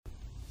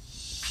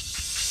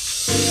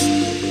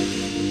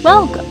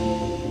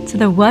Welcome to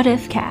the What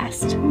If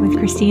Cast with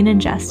Christine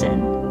and Justin,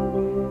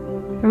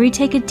 where we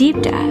take a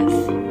deep dive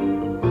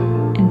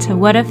into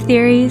what if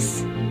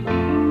theories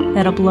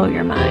that'll blow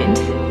your mind.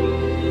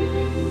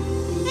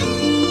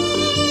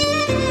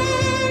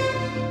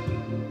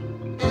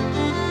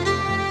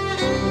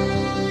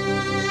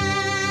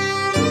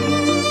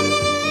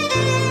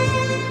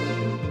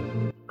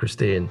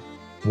 Christine,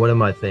 what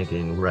am I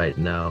thinking right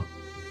now?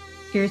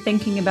 You're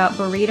thinking about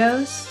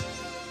burritos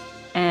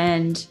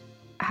and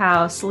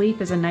how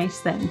sleep is a nice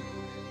thing.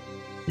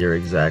 You're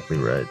exactly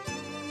right.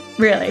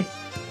 Really?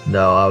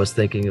 No, I was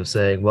thinking of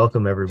saying,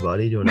 welcome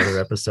everybody to another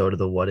episode of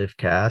the What If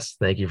Cast.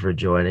 Thank you for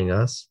joining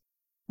us.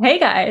 Hey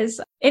guys,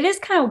 it is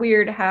kind of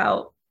weird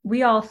how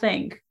we all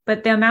think,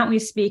 but the amount we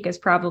speak is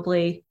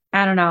probably,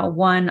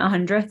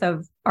 1/100th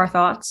of our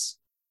thoughts.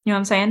 You know what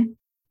I'm saying?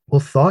 Well,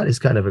 thought is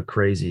kind of a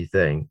crazy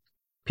thing.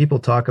 People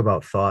talk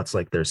about thoughts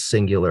like they're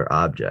singular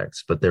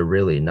objects, but they're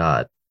really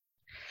not.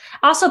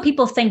 Also,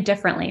 people think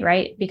differently,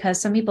 right? Because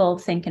some people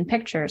think in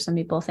pictures, some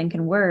people think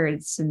in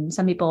words, and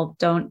some people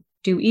don't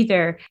do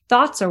either.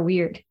 Thoughts are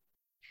weird.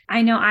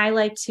 I know I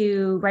like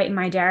to write in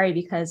my diary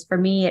because for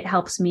me, it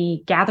helps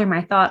me gather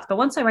my thoughts. But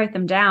once I write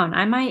them down,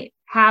 I might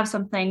have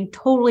something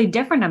totally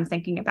different I'm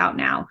thinking about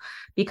now.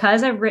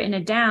 Because I've written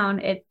it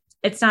down,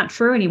 it's not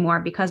true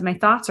anymore because my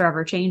thoughts are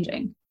ever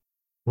changing.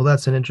 Well,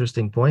 that's an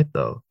interesting point,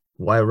 though.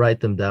 Why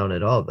write them down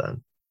at all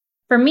then?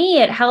 For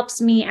me, it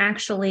helps me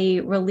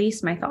actually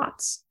release my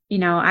thoughts.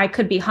 I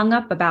could be hung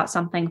up about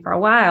something for a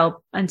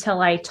while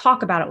until I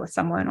talk about it with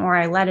someone or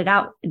I let it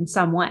out in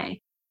some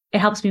way. It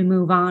helps me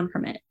move on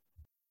from it.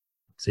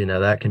 See, now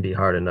that can be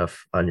hard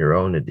enough on your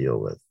own to deal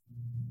with.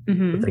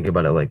 Mm-hmm. But think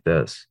about it like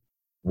this.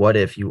 What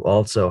if you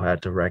also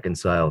had to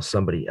reconcile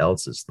somebody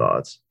else's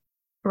thoughts?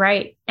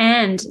 Right.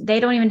 And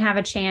they don't even have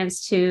a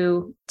chance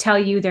to tell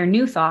you their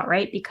new thought,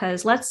 right?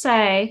 Because let's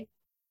say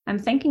I'm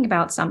thinking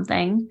about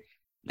something.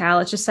 Now,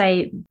 let's just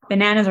say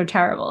bananas are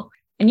terrible.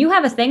 And you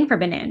have a thing for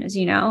bananas,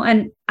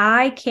 and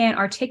I can't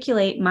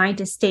articulate my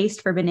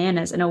distaste for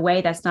bananas in a way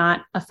that's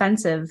not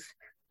offensive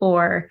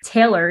or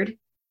tailored.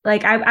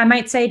 Like I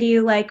might say to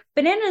you, like,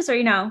 bananas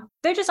are,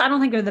 they're just, I don't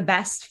think they're the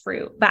best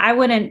fruit, but I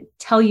wouldn't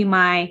tell you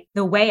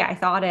the way I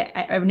thought it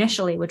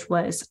initially, which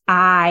was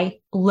I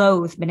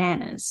loathe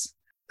bananas.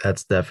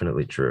 That's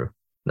definitely true.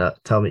 Now,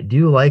 tell me, do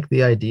you like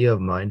the idea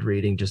of mind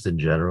reading just in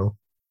general?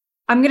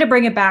 I'm going to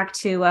bring it back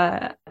to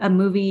a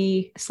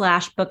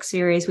movie/book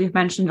series we've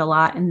mentioned a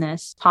lot in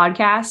this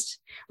podcast.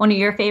 One of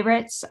your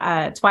favorites,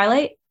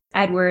 Twilight.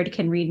 Edward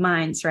can read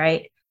minds,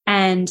 right?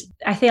 And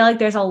I feel like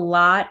there's a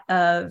lot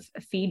of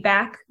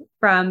feedback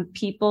from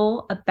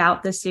people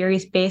about this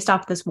series based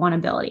off this one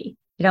ability.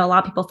 A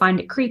lot of people find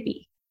it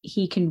creepy.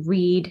 He can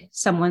read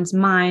someone's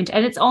mind.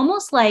 And it's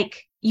almost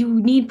like you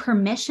need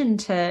permission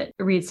to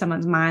read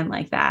someone's mind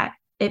like that.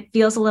 It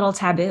feels a little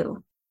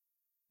taboo.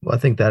 Well, I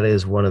think that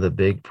is one of the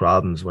big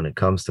problems when it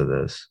comes to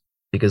this,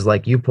 because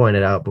like you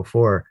pointed out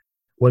before,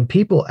 when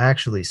people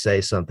actually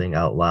say something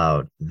out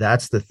loud,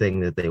 that's the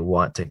thing that they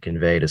want to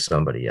convey to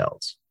somebody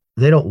else.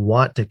 They don't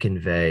want to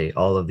convey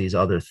all of these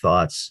other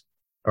thoughts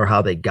or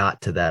how they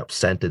got to that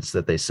sentence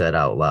that they said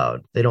out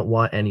loud. They don't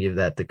want any of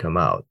that to come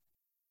out.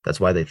 That's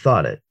why they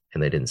thought it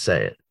and they didn't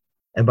say it.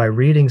 And by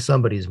reading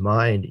somebody's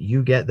mind,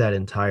 you get that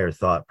entire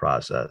thought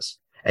process,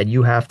 and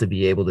you have to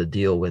be able to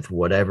deal with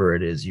whatever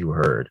it is you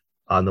heard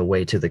on the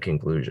way to the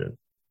conclusion.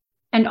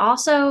 And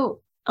also,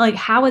 like,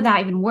 how would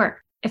that even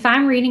work? If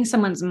I'm reading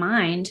someone's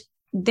mind,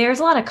 there's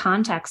a lot of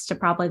context to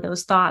probably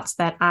those thoughts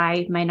that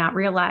I might not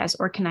realize,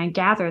 or can I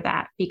gather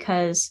that?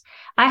 Because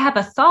I have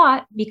a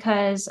thought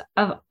because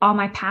of all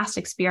my past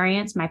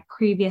experience, my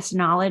previous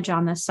knowledge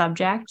on this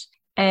subject.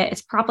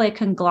 It's probably a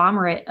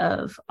conglomerate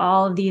of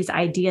all of these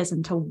ideas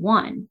into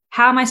one.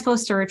 How am I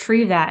supposed to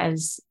retrieve that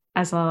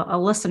as a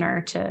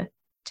listener to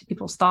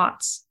people's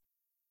thoughts?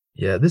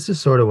 Yeah, this is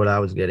sort of what I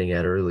was getting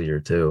at earlier,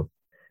 too.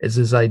 It's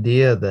this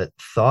idea that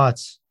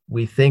thoughts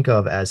we think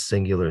of as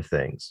singular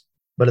things,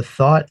 but a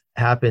thought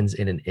happens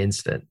in an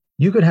instant.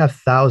 You could have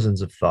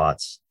thousands of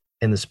thoughts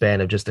in the span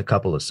of just a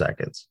couple of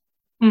seconds.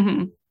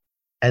 Mm-hmm.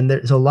 And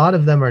there's a lot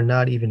of them are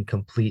not even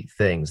complete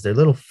things. They're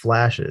little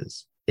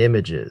flashes,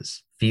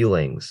 images,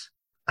 feelings.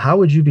 How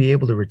would you be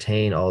able to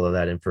retain all of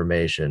that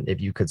information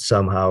if you could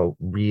somehow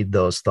read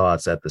those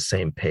thoughts at the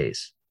same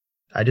pace?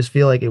 I just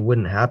feel like it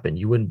wouldn't happen.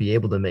 You wouldn't be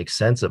able to make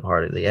sense of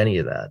hardly any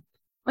of that.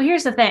 Well,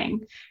 here's the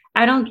thing.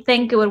 I don't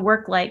think it would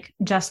work like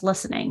just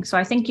listening. So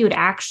I think you would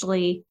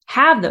actually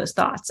have those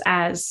thoughts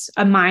as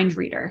a mind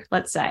reader,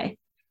 let's say.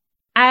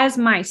 As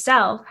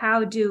myself,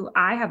 how do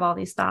I have all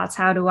these thoughts?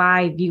 How do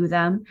I view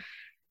them?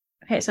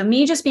 Okay, so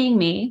me just being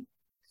me,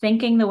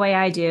 thinking the way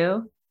I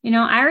do,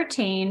 I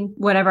retain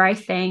whatever I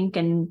think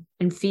and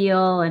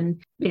feel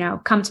and,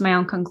 come to my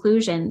own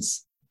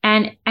conclusions.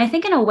 And I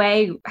think in a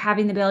way,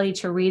 having the ability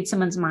to read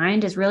someone's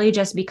mind is really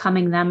just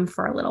becoming them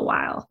for a little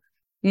while.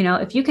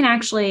 If you can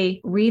actually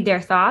read their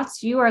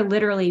thoughts, you are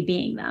literally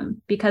being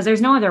them because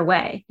there's no other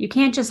way. You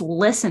can't just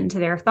listen to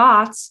their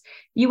thoughts.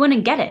 You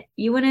wouldn't get it.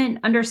 You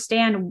wouldn't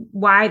understand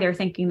why they're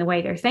thinking the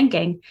way they're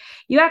thinking.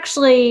 You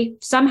actually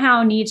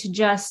somehow need to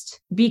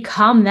just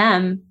become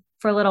them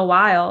for a little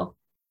while.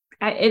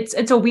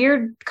 It's a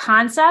weird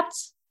concept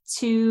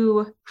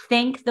to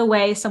think the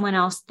way someone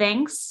else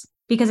thinks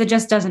because it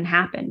just doesn't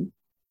happen.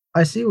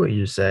 I see what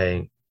you're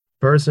saying.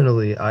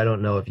 Personally, I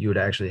don't know if you would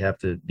actually have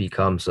to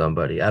become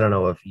somebody. I don't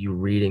know if you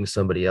reading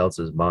somebody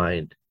else's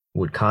mind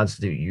would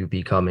constitute you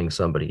becoming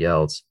somebody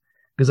else.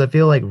 Because I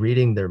feel like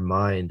reading their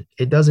mind,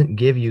 it doesn't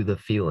give you the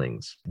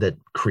feelings that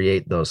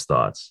create those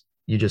thoughts.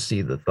 You just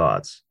see the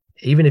thoughts.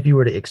 Even if you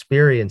were to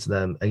experience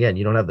them, again,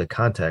 you don't have the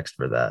context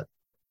for that.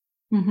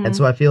 And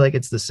so Mm-hmm. I feel like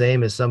it's the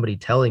same as somebody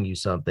telling you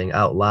something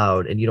out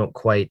loud and you don't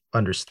quite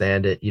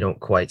understand it. You don't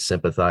quite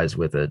sympathize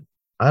with it.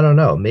 I don't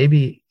know.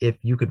 Maybe if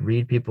you could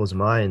read people's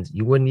minds,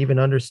 you wouldn't even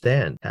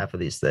understand half of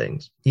these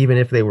things. Even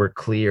if they were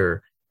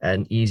clear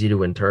and easy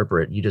to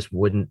interpret, you just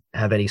wouldn't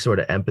have any sort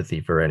of empathy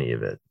for any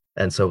of it.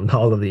 And so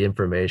all of the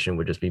information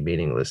would just be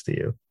meaningless to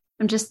you.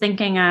 I'm just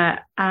thinking,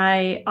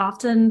 I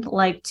often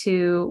like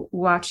to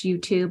watch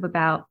YouTube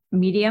about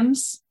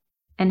mediums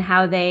and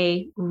how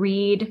they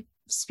read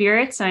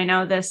spirits. And I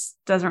know this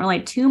doesn't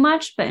relate too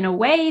much, but in a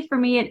way, for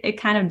me, it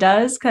kind of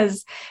does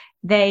because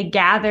they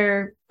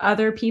gather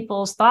other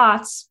people's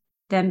thoughts,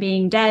 them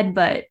being dead,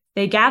 but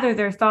they gather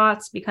their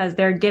thoughts because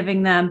they're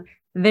giving them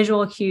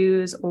visual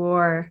cues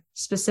or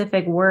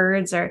specific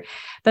words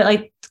but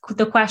like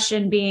the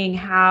question being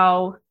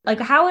how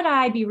would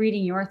I be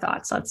reading your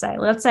thoughts?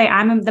 Let's say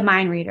I'm the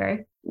mind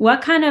reader.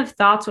 What kind of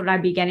thoughts would I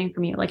be getting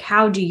from you? Like,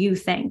 how do you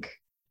think?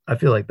 I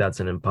feel like that's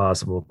an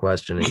impossible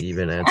question to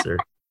even answer.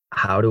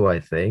 How do I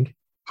think?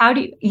 How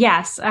do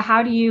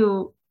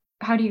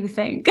you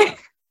think?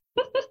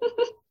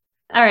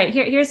 All right,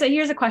 here's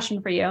a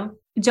question for you.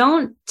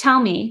 Don't tell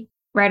me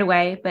right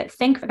away, but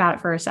think about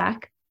it for a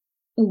sec.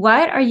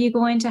 What are you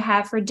going to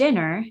have for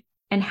dinner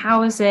and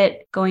how is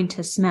it going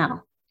to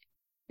smell?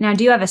 Now,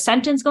 do you have a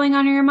sentence going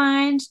on in your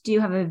mind? Do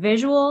you have a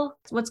visual?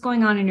 What's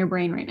going on in your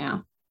brain right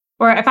now?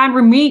 Or if I'm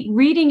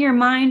reading your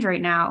mind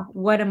right now,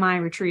 what am I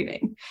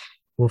retrieving?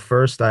 Well,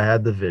 first I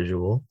had the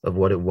visual of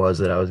what it was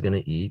that I was going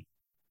to eat,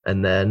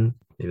 and then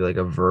maybe like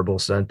a verbal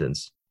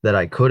sentence that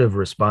I could have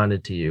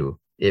responded to you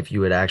if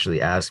you had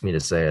actually asked me to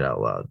say it out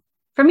loud.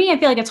 For me, I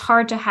feel like it's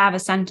hard to have a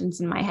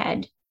sentence in my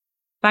head.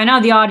 But I know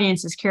the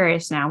audience is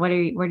curious now. What do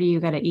you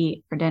got to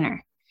eat for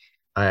dinner?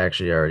 I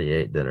actually already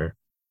ate dinner.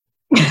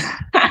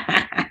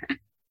 Oh,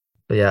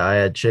 But yeah, I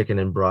had chicken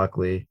and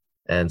broccoli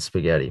and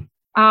spaghetti.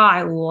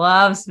 I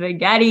love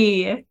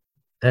spaghetti.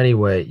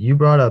 Anyway, you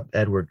brought up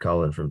Edward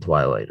Cullen from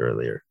Twilight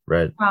earlier,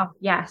 right? Oh,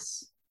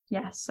 yes.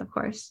 Yes, of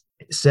course.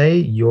 Say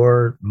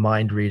your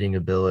mind reading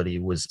ability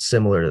was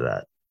similar to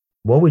that.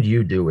 What would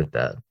you do with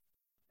that?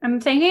 I'm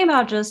thinking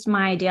about just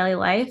my daily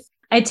life.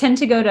 I tend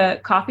to go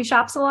to coffee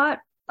shops a lot.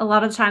 A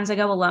lot of the times I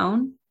go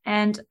alone.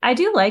 And I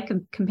do like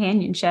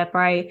companionship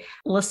where I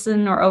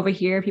listen or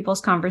overhear people's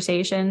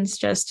conversations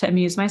just to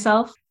amuse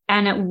myself.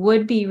 And it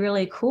would be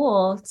really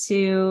cool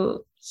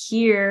to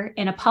hear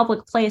in a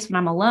public place when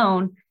I'm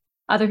alone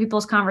other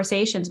people's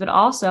conversations, but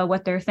also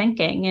what they're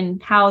thinking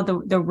and how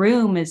the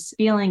room is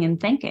feeling and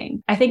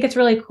thinking. I think it's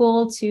really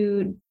cool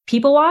to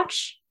people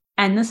watch.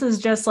 And this is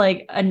just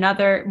like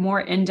another more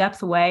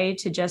in-depth way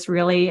to just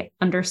really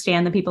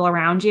understand the people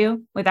around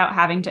you without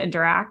having to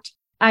interact.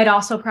 I'd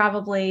also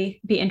probably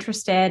be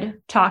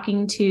interested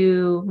talking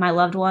to my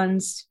loved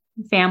ones,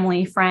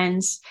 family,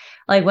 friends,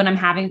 like when I'm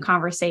having a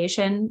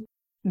conversation,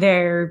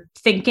 they're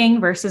thinking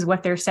versus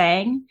what they're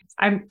saying.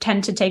 I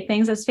tend to take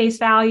things as face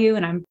value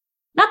and I'm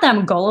not that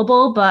I'm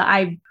gullible, but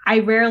I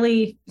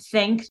rarely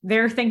think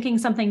they're thinking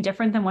something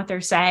different than what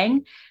they're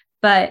saying.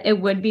 But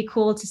it would be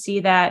cool to see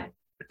that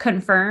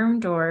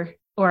confirmed or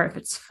if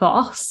it's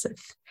false,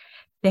 if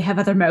they have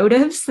other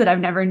motives that I've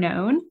never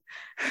known.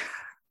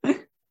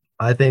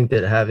 I think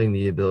that having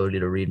the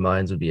ability to read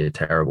minds would be a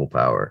terrible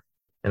power.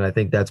 And I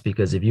think that's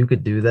because if you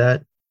could do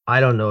that, I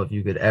don't know if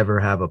you could ever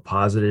have a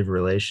positive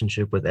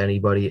relationship with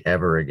anybody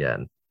ever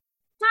again.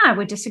 I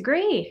would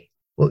disagree.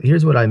 Well,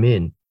 here's what I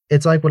mean.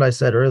 It's like what I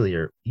said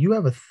earlier. You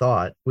have a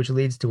thought, which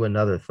leads to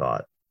another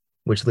thought,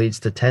 which leads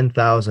to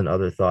 10,000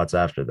 other thoughts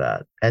after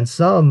that. And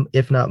some,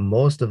 if not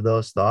most of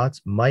those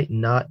thoughts, might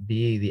not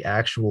be the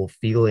actual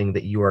feeling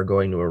that you are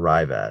going to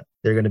arrive at.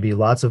 There are going to be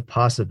lots of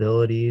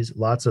possibilities,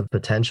 lots of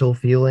potential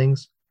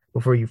feelings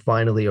before you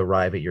finally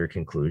arrive at your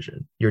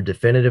conclusion, your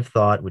definitive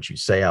thought, which you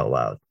say out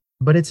loud.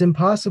 But it's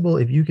impossible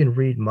if you can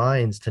read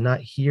minds to not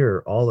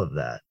hear all of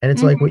that. And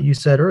it's like what you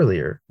said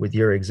earlier with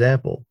your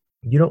example.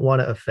 You don't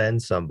want to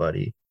offend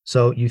somebody.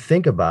 So you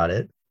think about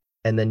it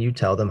and then you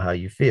tell them how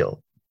you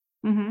feel.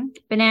 Mm-hmm.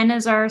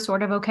 Bananas are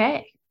sort of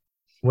okay.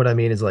 What I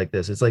mean is like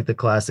this. It's like the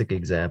classic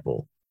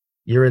example.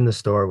 You're in the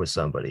store with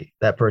somebody.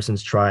 That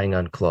person's trying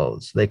on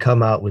clothes. They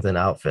come out with an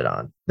outfit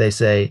on. They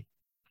say,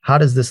 how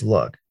does this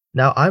look?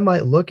 Now, I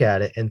might look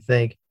at it and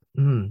think,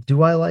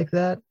 do I like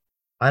that?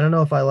 I don't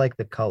know if I like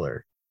the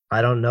color.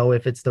 I don't know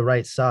if it's the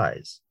right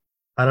size.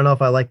 I don't know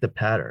if I like the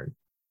pattern.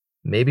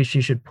 Maybe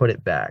she should put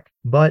it back,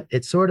 but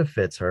it sort of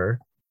fits her.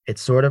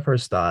 It's sort of her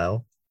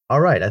style. All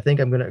right, I think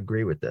I'm going to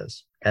agree with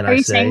this. And Are I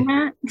you saying say,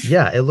 that?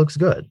 yeah, it looks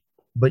good.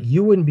 But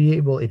you wouldn't be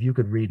able, if you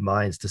could read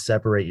minds, to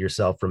separate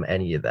yourself from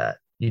any of that.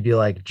 You'd be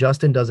like,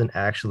 Justin doesn't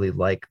actually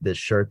like this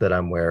shirt that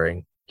I'm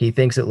wearing. He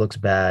thinks it looks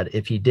bad.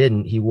 If he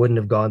didn't, he wouldn't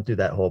have gone through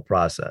that whole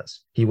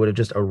process. He would have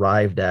just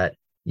arrived at,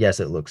 yes,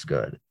 it looks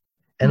good.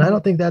 And I Mhm.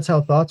 don't think that's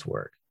how thoughts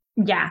work.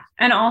 Yeah.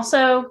 And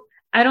also,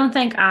 I don't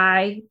think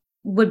I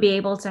would be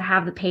able to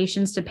have the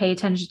patience to pay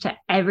attention to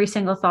every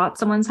single thought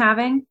someone's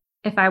having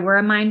if I were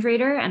a mind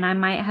reader. And I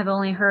might have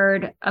only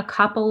heard a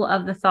couple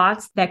of the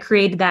thoughts that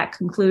created that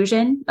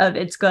conclusion of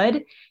it's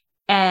good.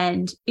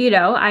 And,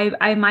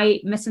 I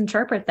might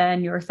misinterpret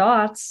then your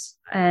thoughts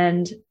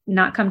and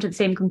not come to the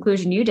same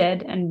conclusion you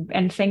did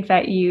and think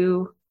that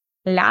you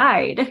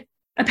lied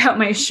about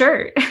my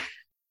shirt.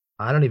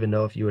 I don't even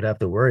know if you would have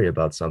to worry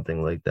about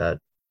something like that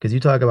because you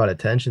talk about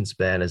attention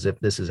span as if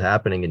this is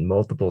happening in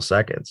multiple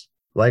seconds.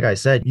 Like I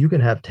said, you can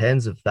have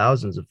tens of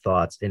thousands of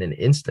thoughts in an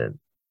instant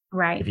if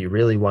Right. you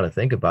really want to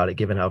think about it,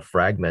 given how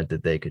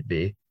fragmented they could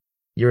be.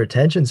 Your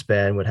attention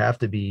span would have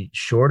to be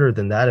shorter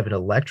than that of an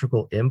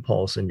electrical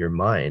impulse in your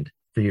mind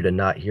for you to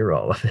not hear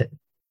all of it.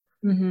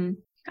 Mm-hmm.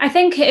 I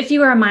think if you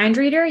were a mind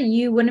reader,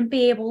 you wouldn't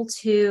be able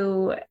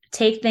to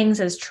take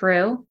things as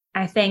true.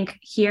 I think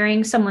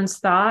hearing someone's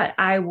thought,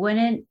 I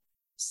wouldn't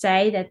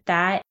say that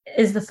that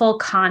is the full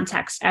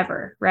context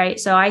ever, right?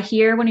 So I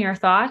hear one of your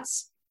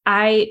thoughts.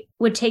 I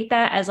would take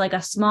that as like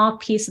a small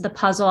piece of the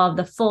puzzle of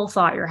the full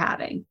thought you're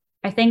having.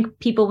 I think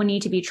people would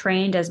need to be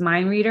trained as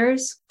mind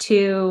readers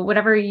to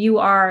whatever you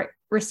are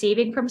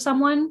receiving from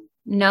someone,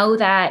 know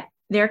that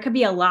there could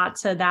be a lot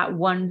to that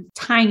one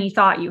tiny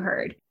thought you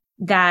heard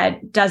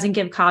that doesn't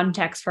give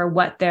context for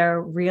what they're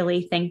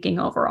really thinking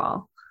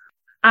overall.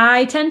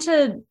 I tend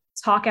to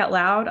talk out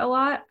loud a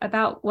lot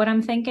about what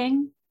I'm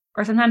thinking,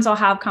 or sometimes I'll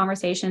have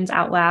conversations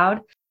out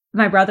loud.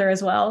 My brother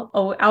as well.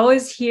 Oh, I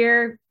always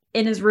hear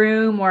in his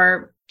room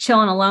or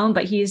chilling alone,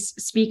 but he's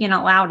speaking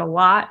out loud a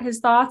lot, his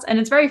thoughts. And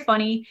it's very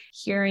funny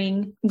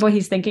hearing what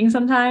he's thinking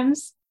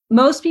sometimes.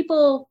 Most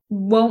people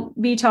won't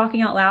be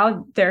talking out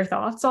loud their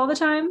thoughts all the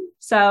time.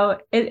 So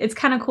it's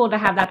kind of cool to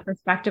have that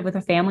perspective with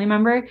a family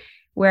member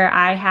where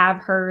I have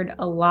heard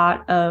a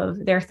lot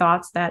of their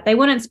thoughts that they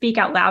wouldn't speak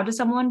out loud to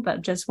someone,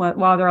 but just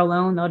while they're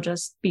alone, they'll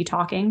just be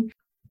talking.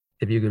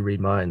 If you could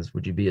read minds,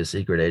 would you be a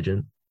secret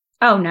agent?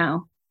 Oh,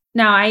 no.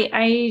 No,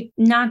 I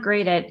not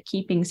great at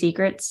keeping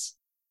secrets.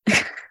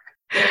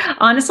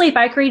 Honestly, if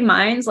I could read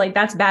minds, like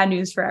that's bad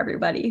news for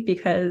everybody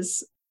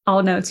because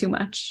I'll know too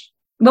much.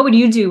 What would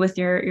you do with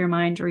your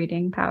mind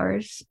reading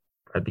powers?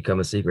 I'd become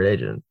a secret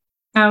agent.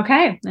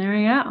 Okay, there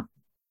we go.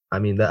 I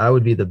mean, that I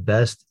would be the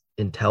best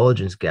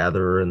intelligence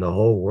gatherer in the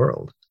whole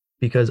world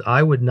because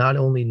I would not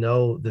only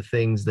know the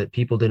things that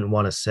people didn't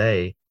want to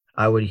say,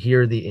 I would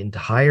hear the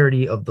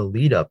entirety of the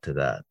lead up to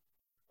that,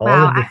 all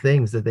Wow. of the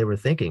things that they were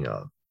thinking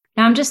of.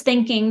 Now I'm just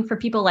thinking for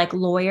people like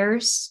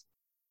lawyers,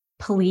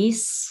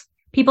 police,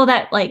 people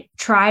that like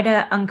try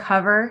to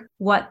uncover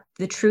what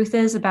the truth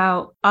is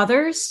about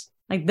others.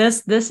 Like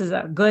this is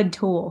a good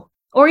tool.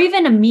 Or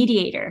even a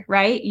mediator,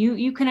 right?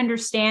 You can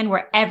understand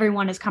where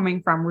everyone is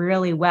coming from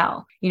really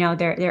well,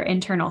 their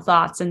internal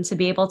thoughts. And to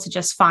be able to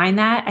just find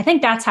that, I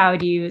think that's how I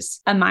would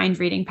use a mind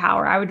reading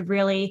power. I would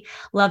really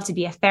love to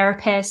be a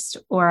therapist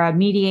or a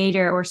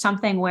mediator or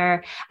something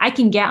where I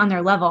can get on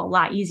their level a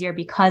lot easier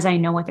because I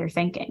know what they're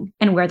thinking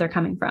and where they're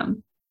coming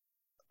from.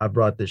 I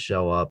brought this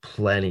show up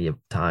plenty of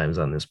times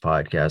on this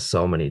podcast,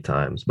 so many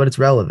times, but it's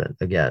relevant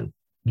again.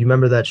 You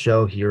remember that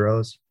show,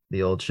 Heroes,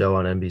 the old show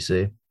on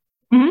NBC?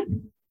 Mm-hmm.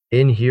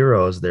 In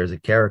Heroes, there's a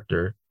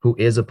character who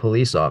is a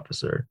police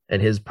officer,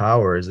 and his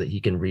power is that he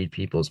can read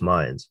people's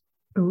minds.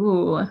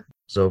 Ooh.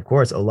 So, of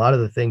course, a lot of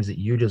the things that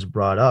you just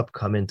brought up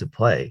come into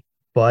play,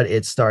 but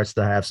it starts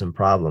to have some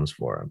problems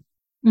for him.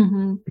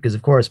 Mm-hmm. Because,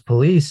 of course,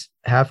 police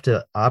have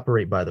to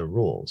operate by the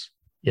rules.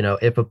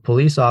 If a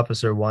police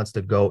officer wants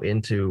to go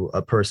into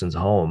a person's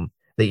home,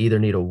 they either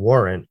need a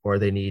warrant or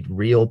they need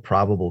real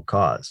probable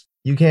cause.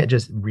 You can't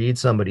just read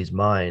somebody's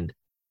mind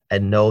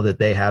and know that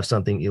they have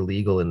something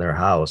illegal in their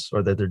house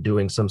or that they're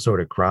doing some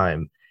sort of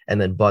crime and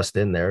then bust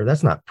in there.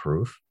 That's not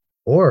proof.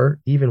 Or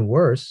even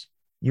worse,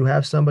 you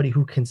have somebody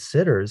who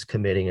considers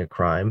committing a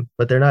crime,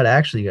 but they're not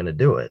actually going to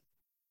do it.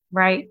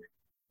 Right.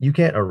 You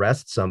can't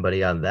arrest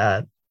somebody on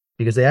that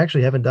because they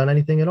actually haven't done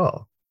anything at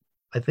all.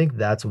 I think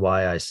that's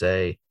why I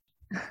say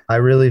I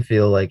really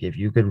feel like if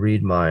you could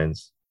read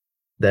minds,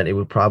 then it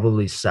would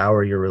probably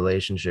sour your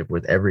relationship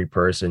with every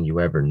person you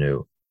ever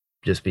knew.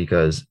 Just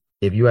because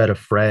if you had a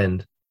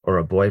friend or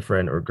a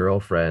boyfriend or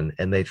girlfriend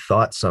and they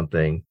thought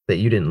something that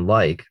you didn't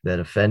like that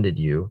offended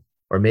you,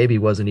 or maybe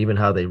wasn't even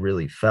how they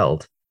really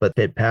felt, but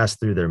it passed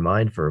through their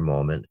mind for a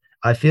moment,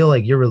 I feel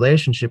like your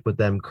relationship with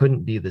them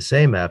couldn't be the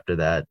same after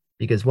that.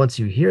 Because once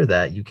you hear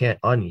that, you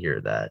can't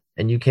unhear that.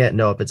 And you can't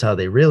know if it's how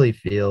they really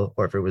feel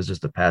or if it was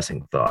just a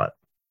passing thought.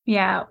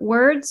 Yeah.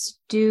 Words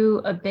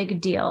do a big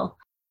deal.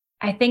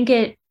 I think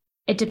it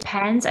It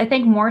depends. I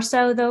think more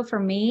so though, for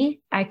me,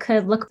 I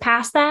could look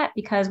past that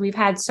because we've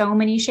had so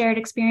many shared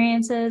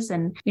experiences.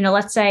 And,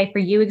 let's say for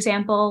you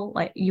example,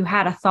 like you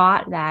had a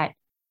thought that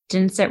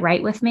didn't sit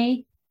right with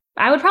me.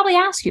 I would probably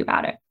ask you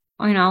about it.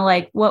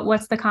 Like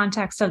what's the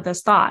context of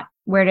this thought?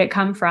 Where did it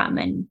come from?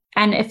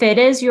 And if it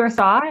is your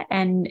thought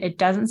and it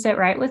doesn't sit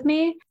right with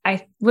me,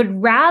 I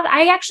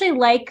actually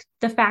like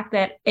the fact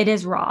that it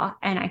is raw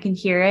and I can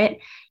hear it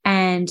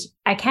and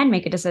I can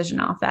make a decision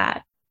off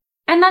that.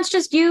 And that's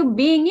just you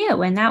being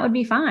you, and that would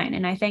be fine.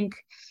 And I think,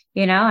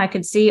 I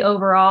could see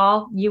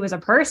overall you as a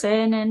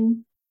person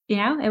and,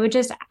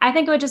 I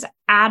think it would just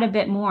add a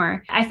bit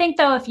more. I think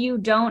though, if you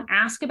don't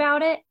ask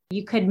about it,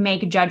 you could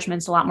make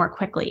judgments a lot more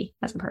quickly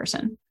as a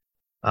person.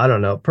 I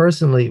don't know.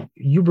 Personally,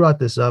 you brought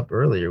this up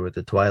earlier with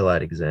the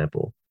Twilight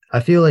example.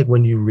 I feel like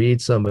when you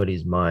read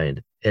somebody's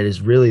mind, it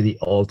is really the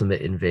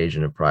ultimate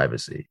invasion of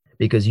privacy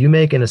because you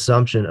make an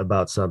assumption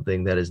about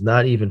something that is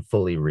not even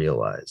fully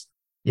realized.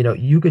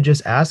 You could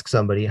just ask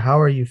somebody, how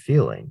are you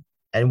feeling?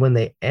 And when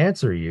they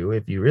answer you,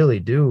 if you really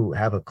do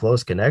have a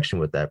close connection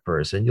with that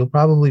person, you'll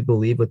probably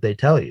believe what they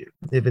tell you.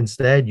 If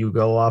instead you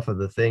go off of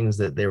the things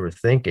that they were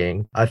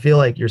thinking, I feel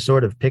like you're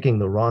sort of picking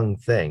the wrong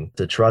thing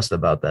to trust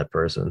about that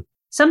person.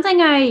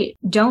 Something I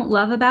don't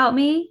love about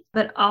me,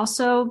 but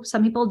also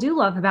some people do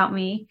love about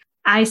me,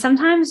 I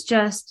sometimes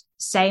just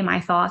say my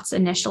thoughts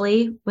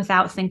initially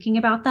without thinking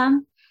about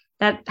them.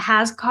 That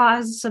has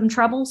caused some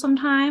trouble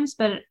sometimes,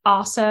 but it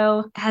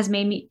also has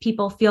made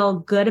people feel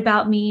good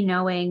about me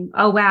knowing,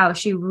 oh, wow,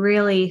 she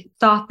really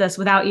thought this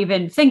without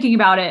even thinking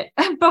about it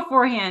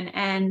beforehand.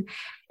 And,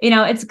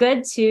 it's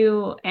good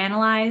to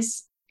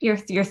analyze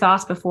your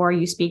thoughts before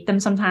you speak them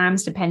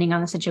sometimes, depending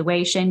on the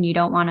situation. You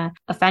don't want to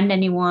offend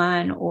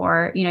anyone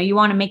or, you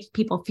want to make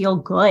people feel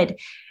good.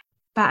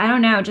 But I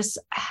don't know, just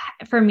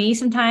for me,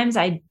 sometimes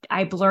I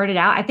blurt it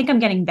out. I think I'm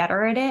getting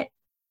better at it,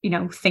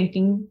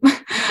 thinking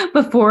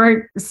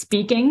before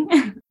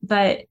speaking.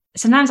 But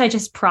sometimes I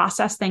just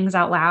process things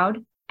out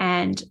loud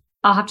and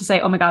I'll have to say,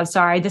 oh my God,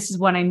 sorry, this is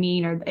what I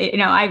mean. Or,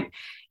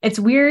 it's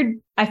weird.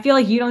 I feel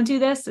like you don't do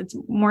this. It's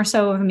more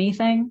so of a me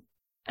thing.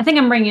 I think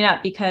I'm bringing it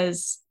up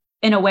because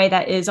in a way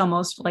that is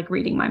almost like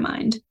reading my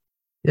mind.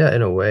 Yeah,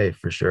 in a way,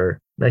 for sure.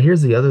 Now,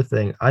 here's the other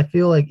thing. I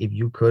feel like if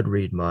you could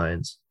read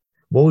minds,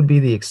 what would be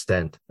the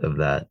extent of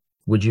that?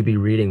 Would you be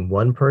reading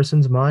one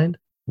person's mind?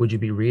 Would you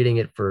be reading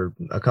it for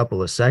a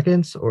couple of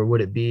seconds? Or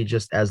would it be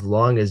just as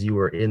long as you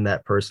were in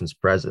that person's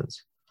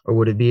presence? Or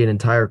would it be an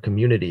entire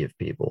community of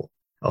people,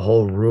 a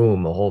whole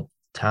room, a whole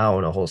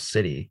town, a whole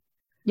city?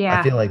 Yeah.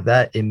 I feel like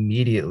that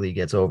immediately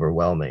gets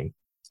overwhelming.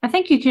 I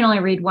think you can only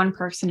read one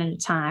person at a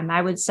time.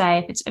 I would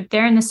say if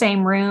they're in the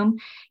same room,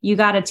 you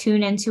got to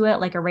tune into it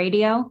like a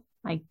radio,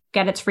 like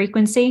get its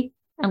frequency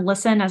and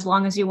listen as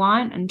long as you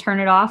want and turn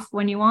it off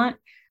when you want.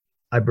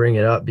 I bring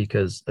it up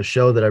because a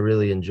show that I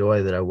really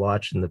enjoy that I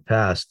watched in the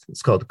past,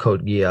 it's called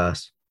Code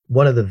Geass.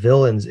 One of the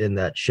villains in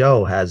that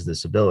show has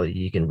this ability.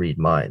 He can read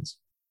minds.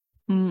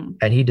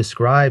 And he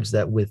describes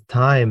that with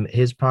time,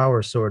 his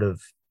power sort of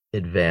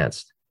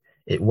advanced.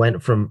 It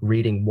went from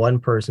reading one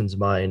person's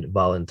mind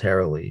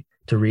voluntarily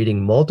to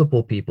reading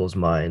multiple people's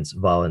minds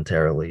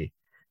voluntarily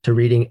to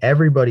reading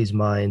everybody's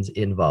minds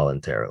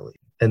involuntarily.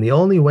 And the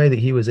only way that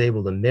he was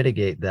able to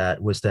mitigate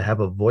that was to have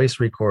a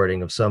voice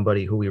recording of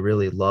somebody who he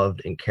really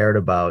loved and cared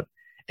about.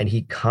 And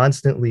he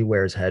constantly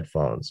wears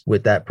headphones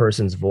with that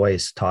person's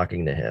voice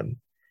talking to him.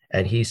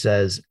 And he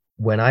says,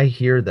 when I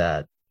hear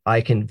that,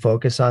 I can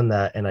focus on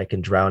that and I can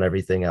drown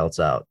everything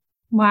else out.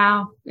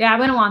 Wow. Yeah, I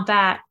wouldn't want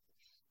that.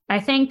 I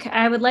think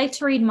I would like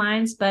to read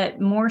minds, but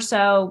more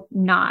so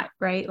not,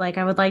 right? Like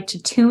I would like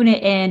to tune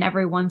it in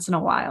every once in a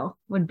while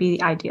would be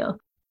the ideal.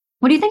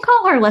 What do you think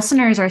all our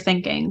listeners are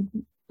thinking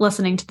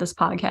listening to this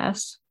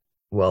podcast?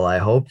 Well, I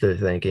hope they're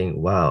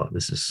thinking, wow,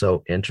 this is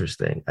so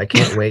interesting. I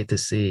can't wait to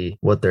see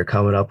what they're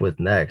coming up with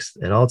next.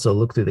 And also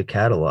look through the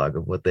catalog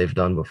of what they've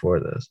done before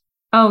this.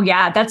 Oh,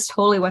 yeah, that's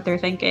totally what they're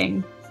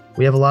thinking.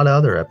 We have a lot of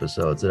other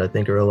episodes that I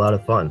think are a lot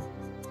of fun.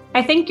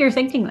 I think you're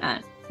thinking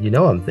that.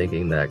 I'm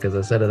thinking that because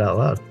I said it out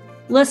loud.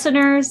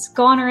 Listeners,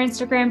 go on our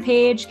Instagram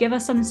page, give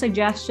us some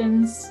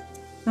suggestions.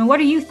 And what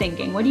are you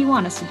thinking? What do you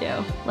want us to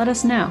do? Let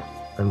us know.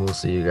 And we'll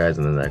see you guys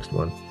in the next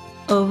one.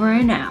 Over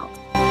and out.